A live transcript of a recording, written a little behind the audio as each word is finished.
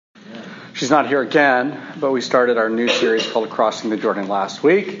She's not here again, but we started our new series called Crossing the Jordan last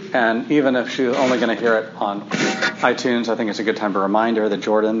week. And even if she's only going to hear it on iTunes, I think it's a good time to remind her that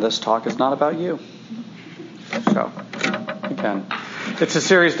Jordan, this talk is not about you. So, again, it's a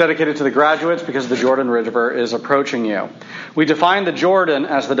series dedicated to the graduates because the Jordan River is approaching you. We defined the Jordan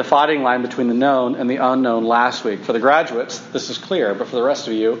as the dividing line between the known and the unknown last week. For the graduates, this is clear, but for the rest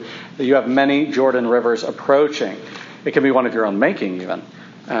of you, that you have many Jordan rivers approaching. It can be one of your own making, even.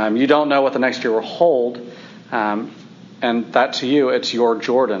 You don't know what the next year will hold, and that to you, it's your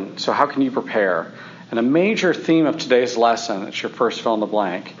Jordan. So how can you prepare? And a major theme of today's lesson, it's your first fill in the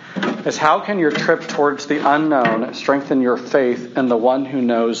blank, is how can your trip towards the unknown strengthen your faith in the one who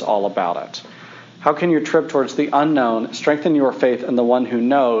knows all about it? How can your trip towards the unknown strengthen your faith in the one who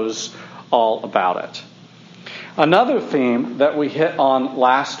knows all about it? Another theme that we hit on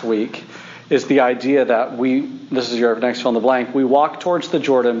last week is the idea that this is your next fill in the blank, we walk towards the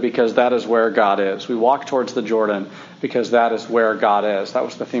Jordan because that is where God is. We walk towards the Jordan because that is where God is. That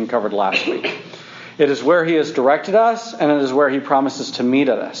was the theme covered last week. It is where He has directed us, and it is where He promises to meet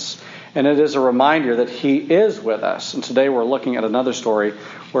us. And it is a reminder that He is with us. And today we're looking at another story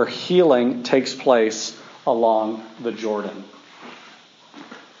where healing takes place along the Jordan.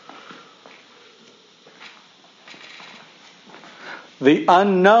 The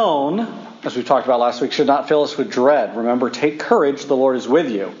unknown, as we talked about last week, should not fill us with dread. Remember, take courage, the Lord is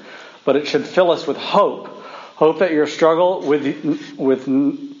with you. But it should fill us with hope. Hope that your struggle hope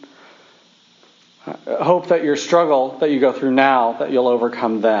that your struggle that you go through now, that you'll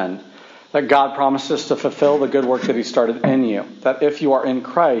overcome then. That God promises to fulfill the good work that He started in you. That if you are in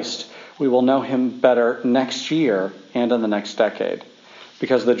Christ, we will know Him better next year and in the next decade.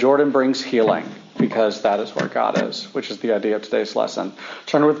 Because the Jordan brings healing. Because that is where God is, which is the idea of today's lesson.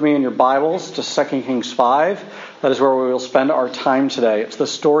 Turn with me in your Bibles to 2 Kings 5. That is where we will spend our time today. It's the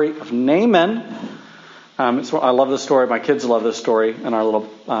story of Naaman. I love this story. My kids love this story in our little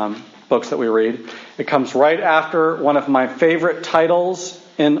books that we read. It comes right after one of my favorite titles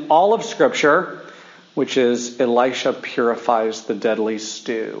in all of Scripture, which is Elisha Purifies the Deadly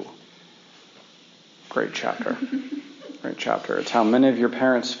Stew. Great chapter. Great chapter. It's how many of your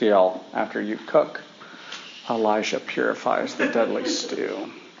parents feel after you cook. Elijah purifies the deadly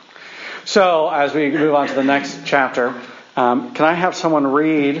stew. So, as we move on to the next chapter, can I have someone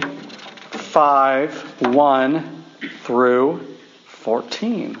read 5:1 through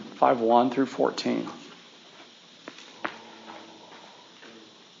 14? 5:1 through 14.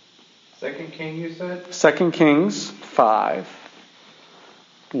 2 King, you said? 2 Kings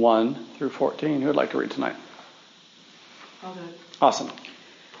 5:1 through 14. Who would like to read tonight? I'll do it. Awesome.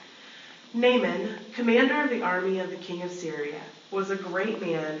 Naaman, commander of the army of the king of Syria, was a great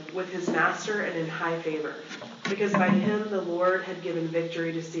man with his master and in high favor, because by him the Lord had given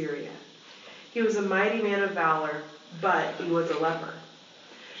victory to Syria. He was a mighty man of valor, but he was a leper.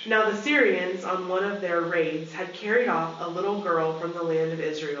 Now the Syrians, on one of their raids, had carried off a little girl from the land of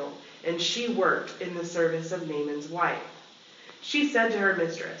Israel, and she worked in the service of Naaman's wife. She said to her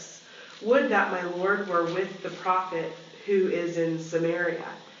mistress, "Would that my Lord were with the prophet who is in Samaria.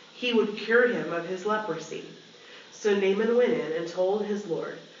 He would cure him of his leprosy." So Naaman went in and told his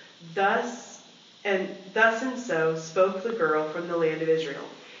Lord. Thus and so spoke the girl from the land of Israel.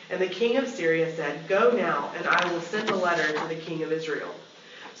 And the king of Syria said, "Go now, and I will send a letter to the king of Israel."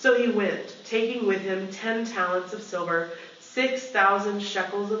 So he went, taking with him 10 talents of silver, 6,000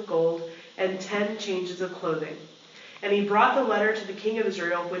 shekels of gold, and 10 changes of clothing. And he brought the letter to the king of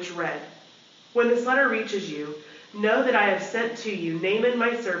Israel, which read, "When this letter reaches you, know that I have sent to you Naaman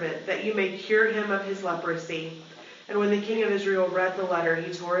my servant, that you may cure him of his leprosy." And when the king of Israel read the letter,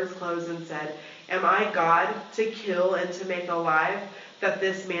 he tore his clothes and said, "Am I God to kill and to make alive, that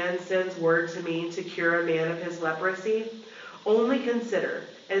this man sends word to me to cure a man of his leprosy? Only consider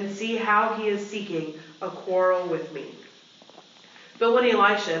and see how he is seeking a quarrel with me." But when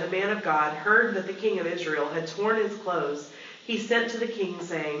Elisha, the man of God, heard that the king of Israel had torn his clothes, he sent to the king,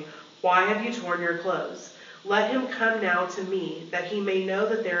 saying, "Why have you torn your clothes? Let him come now to me, that he may know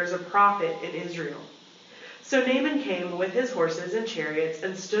that there is a prophet in Israel." So Naaman came with his horses and chariots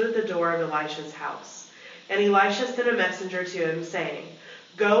and stood at the door of Elisha's house. And Elisha sent a messenger to him, saying,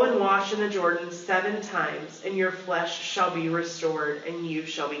 "Go and wash in the Jordan 7 times, and your flesh shall be restored, and you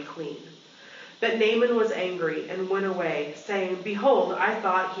shall be clean." But Naaman was angry and went away, saying, "Behold, I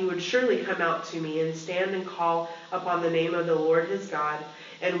thought he would surely come out to me and stand and call upon the name of the Lord his God,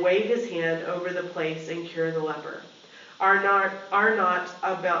 and wave his hand over the place and cure the leper. Are not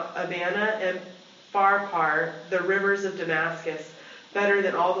Abana and Pharpar, the rivers of Damascus, better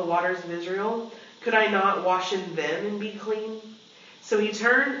than all the waters of Israel? Could I not wash in them and be clean?" So he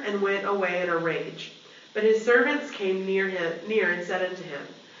turned and went away in a rage. But his servants came near and said unto him,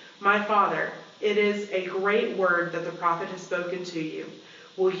 My father, it is a great word that the prophet has spoken to you.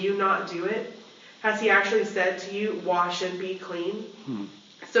 Will you not do it? Has he actually said to you, Wash and be clean?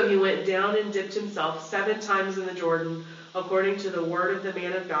 So he went down and dipped himself 7 times in the Jordan, according to the word of the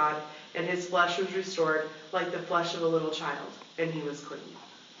man of God, and his flesh was restored like the flesh of a little child, and he was clean.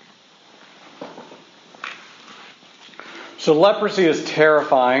 So leprosy is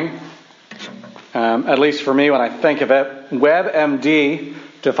terrifying, at least for me when I think of it. WebMD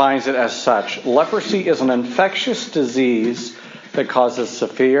defines it as such. Leprosy is an infectious disease that causes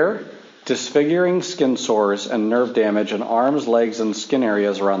severe, disfiguring skin sores and nerve damage in arms, legs, and skin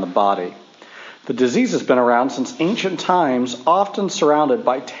areas around the body. The disease has been around since ancient times, often surrounded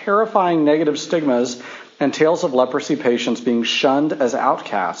by terrifying negative stigmas and tales of leprosy patients being shunned as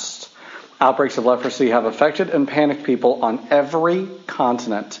outcasts. Outbreaks of leprosy have affected and panicked people on every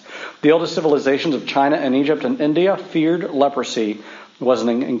continent. The oldest civilizations of China and Egypt and India feared leprosy was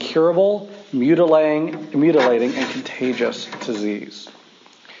an incurable, mutilating, and contagious disease.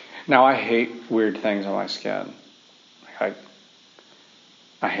 Now, I hate weird things on my skin. I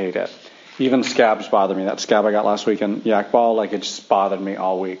hate it. Even scabs bother me. That scab I got last week in Yak Ball, it just bothered me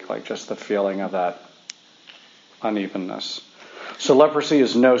all week. Just the feeling of that unevenness. So leprosy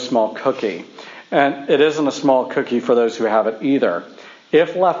is no small cookie. And it isn't a small cookie for those who have it either.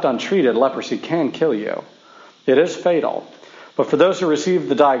 If left untreated, leprosy can kill you. It is fatal. But for those who receive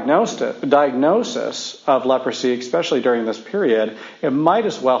the diagnosis of leprosy, especially during this period, it might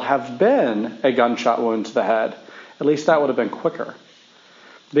as well have been a gunshot wound to the head. At least that would have been quicker.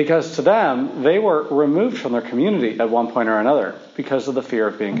 Because to them, they were removed from their community at one point or another because of the fear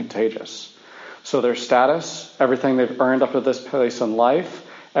of being contagious. So their status, everything they've earned up to this place in life,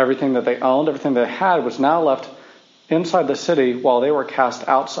 everything that they owned, everything they had was now left inside the city while they were cast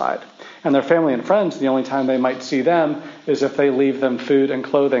outside. And their family and friends, the only time they might see them is if they leave them food and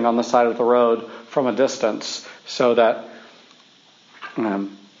clothing on the side of the road from a distance so that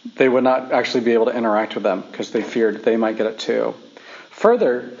they would not actually be able to interact with them because they feared they might get it too.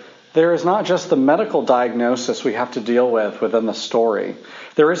 Further, there is not just the medical diagnosis we have to deal with within the story.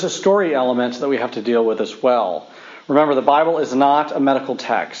 There is a story element that we have to deal with as well. Remember, the Bible is not a medical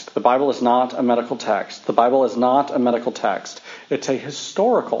text. The Bible is not a medical text. The Bible is not a medical text. It's a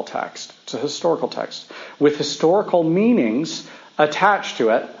historical text. It's a historical text with historical meanings attached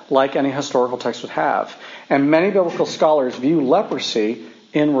to it, like any historical text would have. And many biblical scholars view leprosy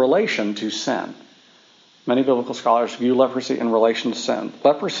in relation to sin. Many biblical scholars view leprosy in relation to sin.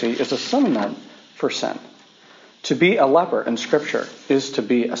 Leprosy is a synonym for sin. To be a leper in Scripture is to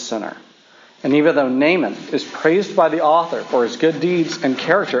be a sinner. And even though Naaman is praised by the author for his good deeds and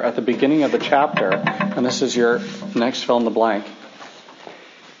character at the beginning of the chapter, and this is your next fill in the blank,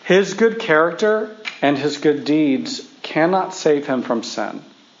 his good character and his good deeds cannot save him from sin.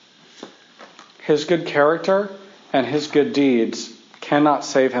 His good character and his good deeds cannot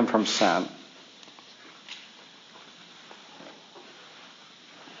save him from sin.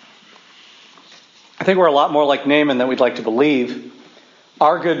 I think we're a lot more like Naaman than we'd like to believe.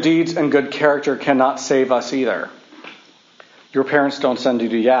 Our good deeds and good character cannot save us either. Your parents don't send you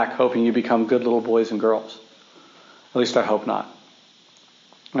to Yak hoping you become good little boys and girls. At least I hope not.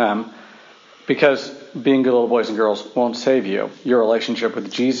 Because being good little boys and girls won't save you. Your relationship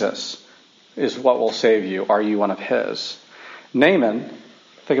with Jesus is what will save you. Are you one of his? Naaman,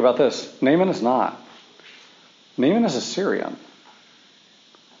 think about this. Naaman is not. Naaman is a Syrian.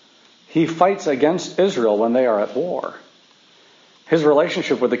 He fights against Israel when they are at war. His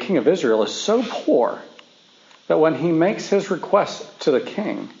relationship with the king of Israel is so poor that when he makes his request to the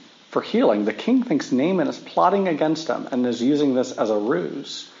king for healing, the king thinks Naaman is plotting against him and is using this as a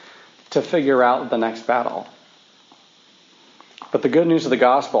ruse to figure out the next battle. But the good news of the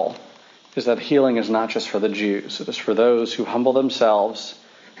gospel is that healing is not just for the Jews. It is for those who humble themselves,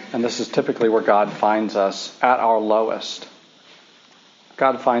 and this is typically where God finds us at our lowest.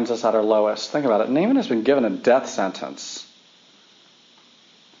 God finds us at our lowest. Think about it. Naaman has been given a death sentence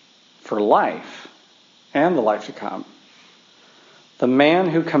for life and the life to come. The man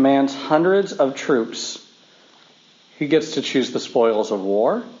who commands hundreds of troops, he gets to choose the spoils of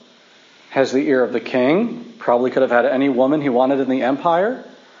war, has the ear of the king, probably could have had any woman he wanted in the empire.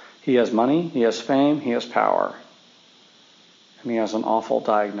 He has money, he has fame, he has power. And he has an awful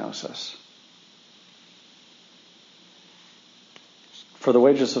diagnosis. For the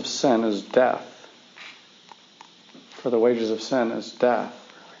wages of sin is death. For the wages of sin is death.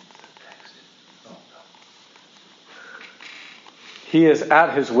 He is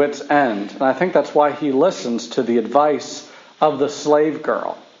at his wit's end. And I think that's why he listens to the advice of the slave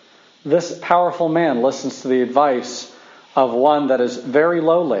girl. This powerful man listens to the advice of one that is very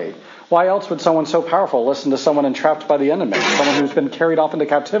lowly. Why else would someone so powerful listen to someone entrapped by the enemy, someone who's been carried off into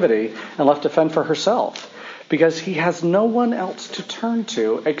captivity and left to fend for herself? Because he has no one else to turn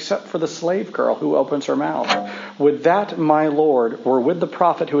to except for the slave girl who opens her mouth. Would that my Lord were with the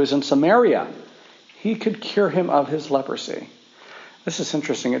prophet who is in Samaria, he could cure him of his leprosy. This is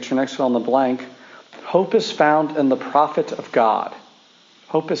interesting. It's your next fill in the blank. Hope is found in the prophet of God.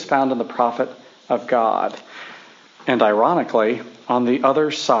 Hope is found in the prophet of God. And ironically, on the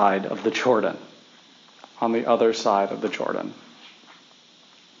other side of the Jordan. On the other side of the Jordan.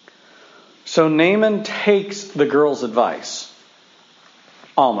 So Naaman takes the girl's advice.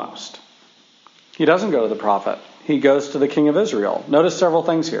 Almost. He doesn't go to the prophet. He goes to the king of Israel. Notice several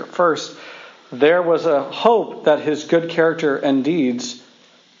things here. First, there was a hope that his good character and deeds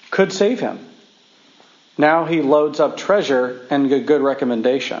could save him. Now he loads up treasure and a good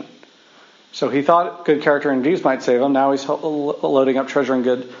recommendation. So he thought good character and deeds might save him. Now he's loading up treasure and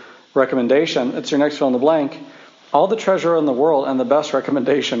good recommendation. It's your next fill in the blank. All the treasure in the world and the best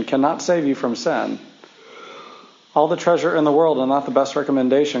recommendation cannot save you from sin. All the treasure in the world and not the best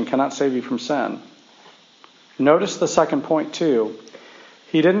recommendation cannot save you from sin. Notice the second point too.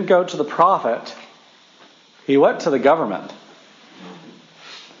 He didn't go to the prophet. He went to the government.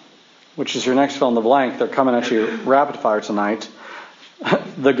 Which is your next fill in the blank. They're coming at you rapid fire tonight.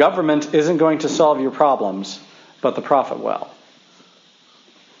 The government isn't going to solve your problems, but the prophet will.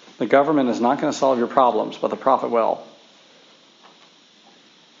 The government is not going to solve your problems, but the prophet will.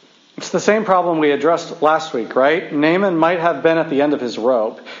 It's the same problem we addressed last week, right? Naaman might have been at the end of his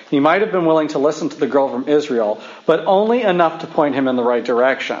rope. He might have been willing to listen to the girl from Israel, but only enough to point him in the right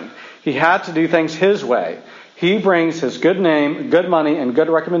direction. He had to do things his way. He brings his good name, good money, and good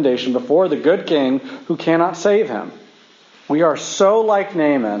recommendation before the good king who cannot save him. We are so like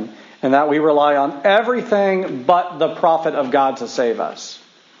Naaman in that we rely on everything but the prophet of God to save us.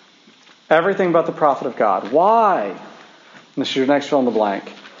 Everything but the prophet of God. Why? This is your next fill in the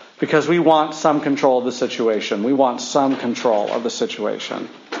blank. Because we want some control of the situation. We want some control of the situation.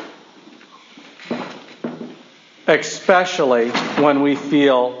 Especially when we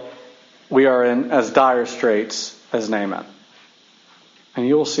feel we are in as dire straits as Naaman. And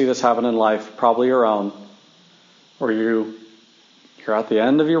you will see this happen in life, probably your own, where you're at the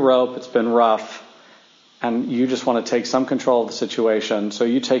end of your rope, it's been rough, and you just want to take some control of the situation, so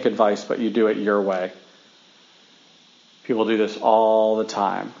you take advice, but you do it your way. People do this all the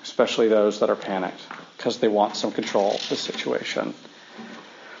time, especially those that are panicked, because they want some control of the situation.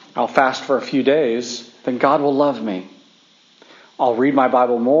 I'll fast for a few days, then God will love me. I'll read my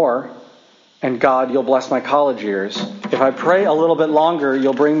Bible more, and God, you'll bless my college years. If I pray a little bit longer,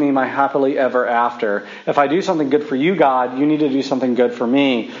 you'll bring me my happily ever after. If I do something good for you, God, you need to do something good for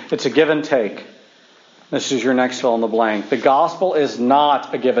me. It's a give and take. This is your next fill in the blank. The gospel is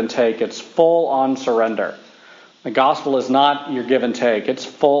not a give and take. It's full on surrender. The gospel is not your give and take. It's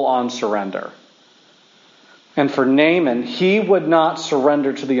full on surrender. And for Naaman, he would not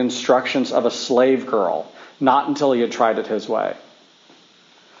surrender to the instructions of a slave girl, not until he had tried it his way.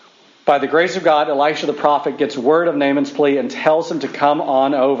 By the grace of God, Elisha the prophet gets word of Naaman's plea and tells him to come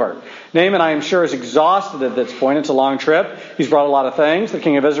on over. Naaman, I am sure, is exhausted at this point. It's a long trip. He's brought a lot of things. The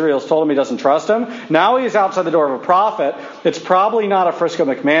king of Israel has told him he doesn't trust him. Now he is outside the door of a prophet. It's probably not a Frisco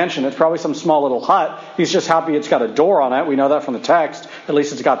McMansion. It's probably some small little hut. He's just happy it's got a door on it. We know that from the text. At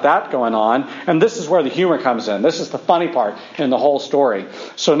least it's got that going on. And this is where the humor comes in. This is the funny part in the whole story.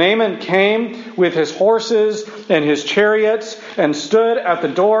 So Naaman came with his horses and his chariots and stood at the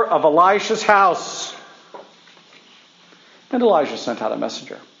door of Elisha's house. And Elijah sent out a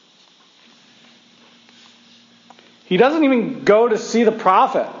messenger. He doesn't even go to see the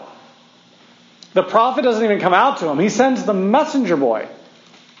prophet. The prophet doesn't even come out to him. He sends the messenger boy.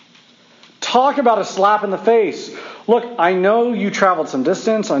 Talk about a slap in the face. Look, I know you traveled some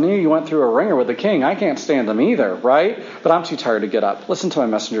distance. I knew you went through a ringer with the king. I can't stand him either, right? But I'm too tired to get up. Listen to my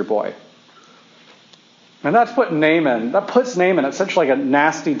messenger boy. And that puts Naaman at such like a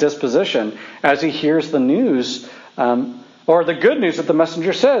nasty disposition as he hears the news, or the good news that the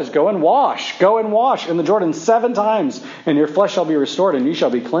messenger says, go and wash in the Jordan 7 times, and your flesh shall be restored, and you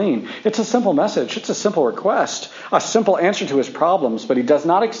shall be clean. It's a simple message. It's a simple request, a simple answer to his problems, but he does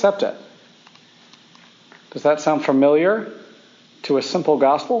not accept it. Does that sound familiar to a simple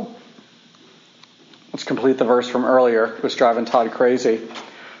gospel? Let's complete the verse from earlier. It was driving Todd crazy.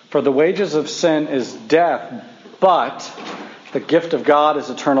 For the wages of sin is death, but the gift of God is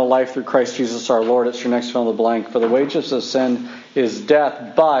eternal life through Christ Jesus our Lord. It's your next fill in the blank. For the wages of sin is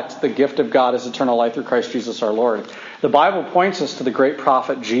death, but the gift of God is eternal life through Christ Jesus our Lord. The Bible points us to the great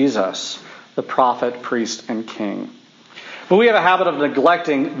prophet Jesus, the prophet, priest, and king. But we have a habit of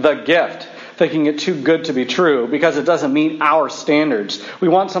neglecting the gift, thinking it too good to be true because it doesn't meet our standards. We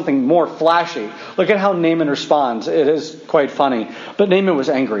want something more flashy. Look at how Naaman responds. It is quite funny. But Naaman was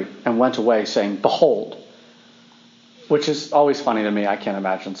angry and went away saying, "Behold." Which is always funny to me. I can't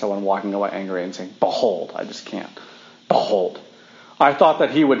imagine someone walking away angry and saying, "Behold." I just can't. Behold. I thought that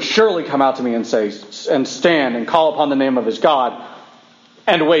he would surely come out to me and say, and stand and call upon the name of his God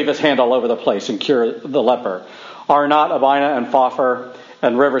and wave his hand all over the place and cure the leper. Are not Abana and Phophar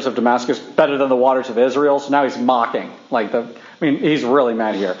and rivers of Damascus better than the waters of Israel? So now he's mocking. He's really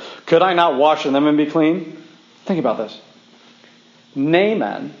mad here. Could I not wash in them and be clean? Think about this.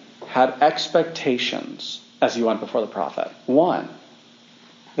 Naaman had expectations as he went before the prophet. One,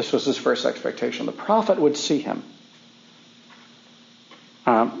 this was his first expectation. The prophet would see him.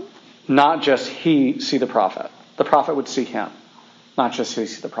 Not just he see the prophet. The prophet would see him. Not just he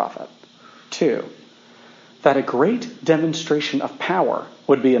see the prophet. Two, that a great demonstration of power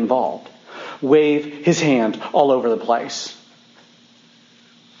would be involved. Wave his hand all over the place.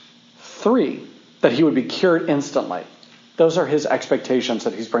 Three, that he would be cured instantly. Those are his expectations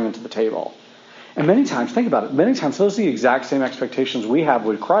that he's bringing to the table. And many times, think about it, many times those are the exact same expectations we have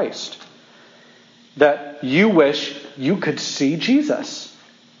with Christ. That you wish you could see Jesus.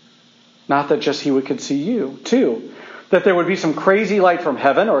 Not that just he could see you. Two, that there would be some crazy light from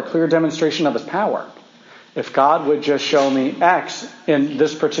heaven or a clear demonstration of his power. If God would just show me X in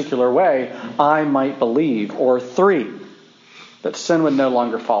this particular way, I might believe. Or three, that sin would no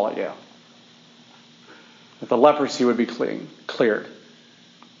longer follow you. That the leprosy would be cleared.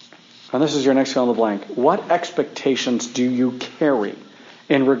 And this is your next fill in the blank. What expectations do you carry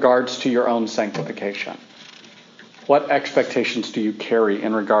in regards to your own sanctification? What expectations do you carry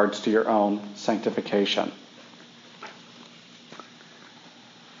in regards to your own sanctification?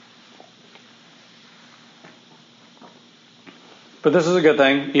 But this is a good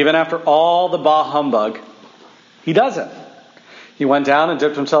thing. Even after all the bah humbug, he does it. He went down and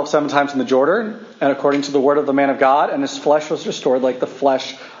dipped himself 7 times in the Jordan, and according to the word of the man of God, and his flesh was restored like the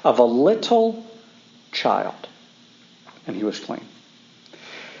flesh of a little child. And he was clean.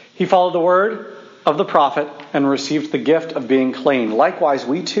 He followed the word of the prophet and received the gift of being clean. Likewise,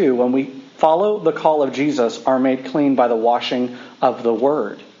 we too, when we follow the call of Jesus, are made clean by the washing of the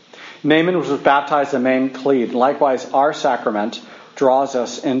word. Naaman was baptized and made clean. Likewise, our sacrament draws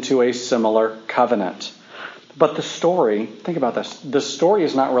us into a similar covenant. But the story, think about this, the story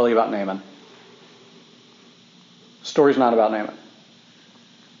is not really about Naaman. The story is not about Naaman.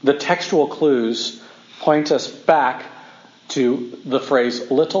 The textual clues point us back to the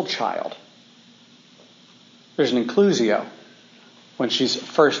phrase little child. There's an inclusio when she's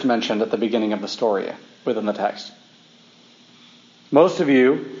first mentioned at the beginning of the story within the text. Most of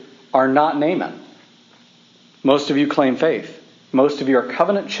you are not Naaman. Most of you claim faith. Most of you are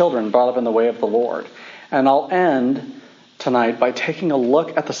covenant children brought up in the way of the Lord. And I'll end tonight by taking a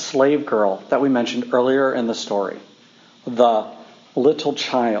look at the slave girl that we mentioned earlier in the story. The little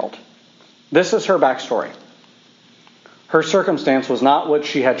child. This is her backstory. Her circumstance was not what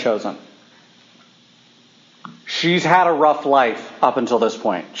she had chosen. She's had a rough life up until this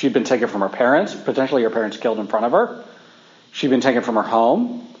point. She'd been taken from her parents, potentially her parents killed in front of her. She'd been taken from her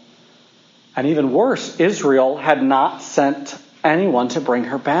home. And even worse, Israel had not sent anyone to bring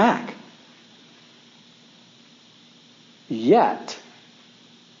her back. Yet,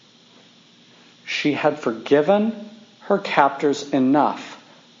 she had forgiven her captors enough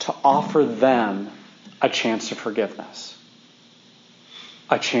to offer them a chance of forgiveness.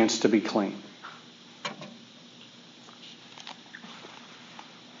 A chance to be clean.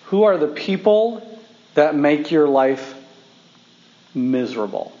 Who are the people that make your life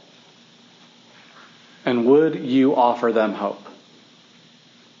miserable? And would you offer them hope?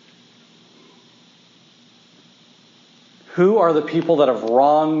 Who are the people that have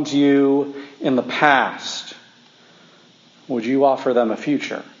wronged you in the past? Would you offer them a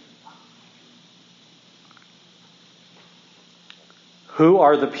future? Who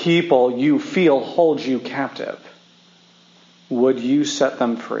are the people you feel hold you captive? Would you set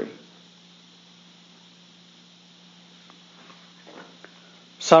them free?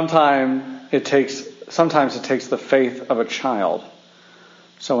 Sometimes it takes the faith of a child.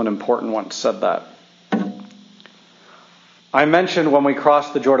 Someone important once said that. I mentioned when we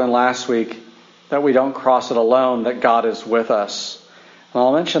crossed the Jordan last week that we don't cross it alone, that God is with us. And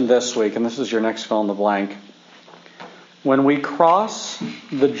I'll mention this week, and this is your next fill in the blank. When we cross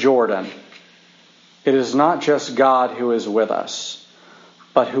the Jordan, it is not just God who is with us,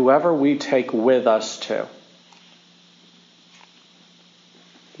 but whoever we take with us too.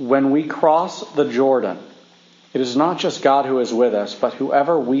 When we cross the Jordan, it is not just God who is with us, but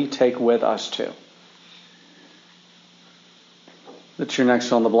whoever we take with us to. The two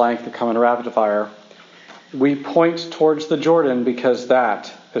next on the blank that come in rapid fire. We point towards the Jordan because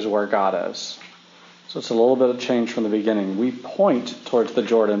that is where God is. So it's a little bit of change from the beginning. We point towards the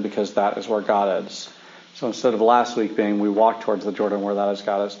Jordan because that is where God is. So instead of last week being we walk towards the Jordan where that is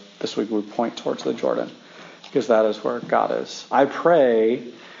God is, this week we point towards the Jordan because that is where God is. I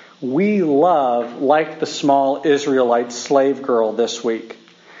pray we love like the small Israelite slave girl this week,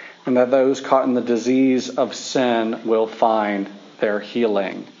 and that those caught in the disease of sin will find their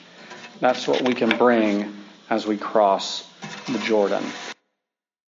healing. That's what we can bring as we cross the Jordan.